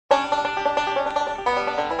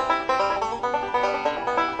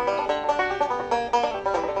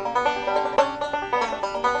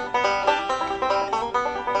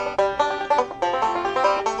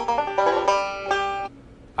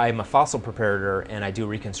I'm a fossil preparator, and I do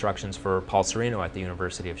reconstructions for Paul Sereno at the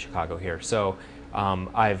University of Chicago here. So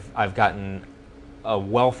I've gotten a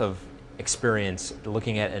wealth of experience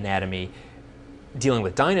looking at anatomy, dealing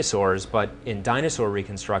with dinosaurs, but in dinosaur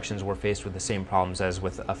reconstructions we're faced with the same problems as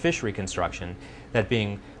with a fish reconstruction, that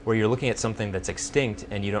being where you're looking at something that's extinct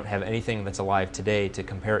and you don't have anything that's alive today to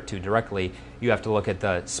compare it to directly. You have to look at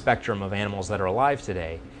the spectrum of animals that are alive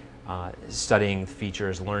today, studying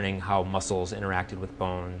features, learning how muscles interacted with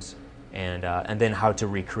bones, and then how to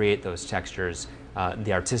recreate those textures,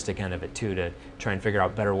 the artistic end of it too, to try and figure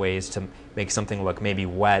out better ways to make something look maybe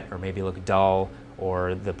wet or maybe look dull,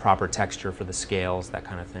 or the proper texture for the scales, that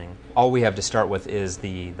kind of thing. All we have to start with is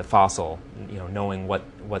the fossil, knowing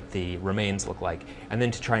what the remains look like. And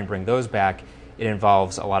then to try and bring those back, it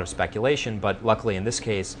involves a lot of speculation, but luckily in this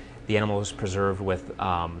case, the animal was preserved with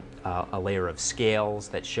a layer of scales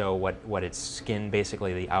that show what its skin,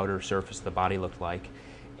 basically the outer surface of the body, looked like.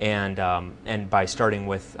 And by starting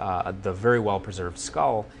with the very well preserved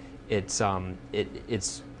skull, it's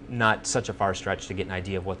not such a far stretch to get an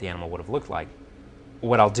idea of what the animal would have looked like.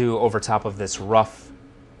 What I'll do over top of this rough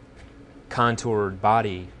contoured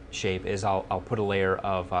body shape is I'll put a layer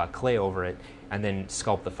of clay over it and then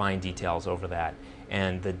sculpt the fine details over that.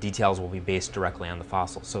 And the details will be based directly on the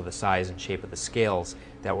fossil. So the size and shape of the scales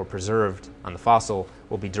that were preserved on the fossil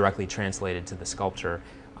will be directly translated to the sculpture.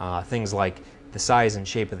 Things like the size and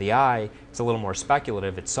shape of the eye, it's a little more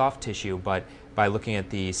speculative. It's soft tissue, but by looking at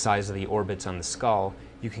the size of the orbits on the skull,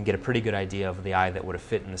 you can get a pretty good idea of the eye that would have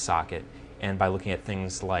fit in the socket. And by looking at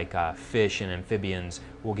things like fish and amphibians,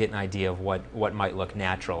 we'll get an idea of what might look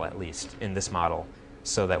natural, at least in this model,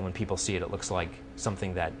 so that when people see it, it looks like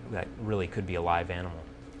something that really could be a live animal.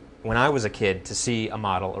 When I was a kid, to see a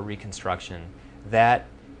model, a reconstruction, that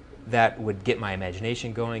would get my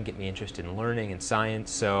imagination going, get me interested in learning and science.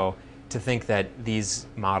 So to think that these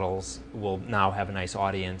models will now have a nice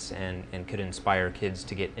audience and could inspire kids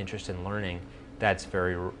to get interested in learning, that's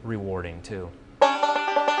very rewarding too.